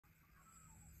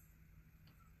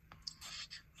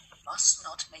must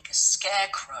not make a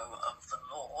scarecrow of the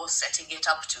law, setting it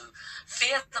up to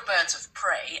fear the birds of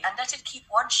prey, and let it keep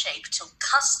one shape till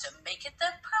custom make it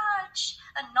their perch,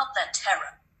 and not their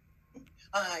terror.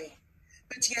 Aye,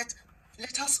 but yet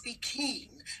let us be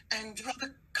keen, and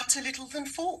rather cut a little than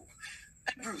fall,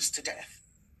 and bruise to death.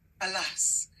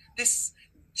 Alas, this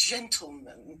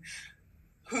gentleman,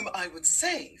 whom I would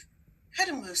save, had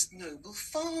a most noble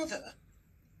father.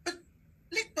 But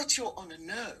let but your honour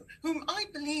know, whom I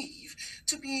believe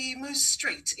to be most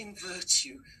straight in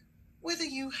virtue, whether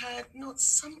you had not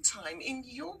sometime in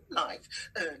your life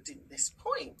erred in this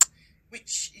point,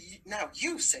 which now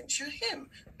you censure him,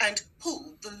 and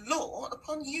pull the law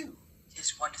upon you.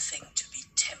 'Tis one thing to be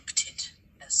tempted,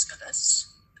 Aeschylus,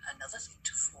 another thing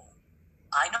to fall.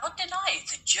 I not deny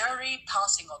the jury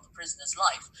passing on the prisoner's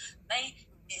life may,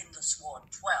 in the sworn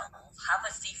 12, have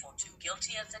a thief or two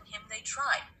guiltier than him they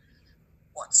try.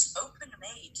 What's open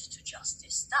made to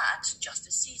justice, that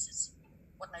justice seizes.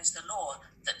 What knows the law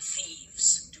that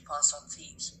thieves do pass on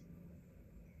thieves?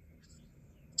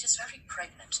 'Tis very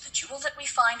pregnant, the jewel that we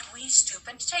find, we stoop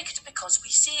and take it because we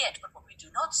see it, but what we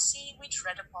do not see we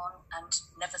tread upon and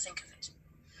never think of it.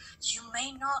 You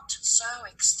may not so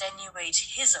extenuate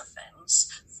his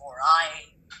offence, for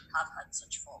I have had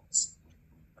such faults,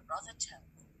 but rather tell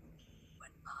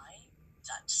when I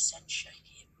that censure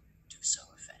him do so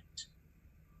offend.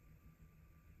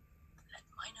 Let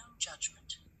mine own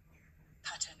judgment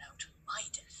pattern out my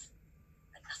death,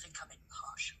 and nothing come in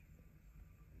partial.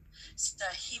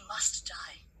 Sir, he must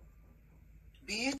die. Be it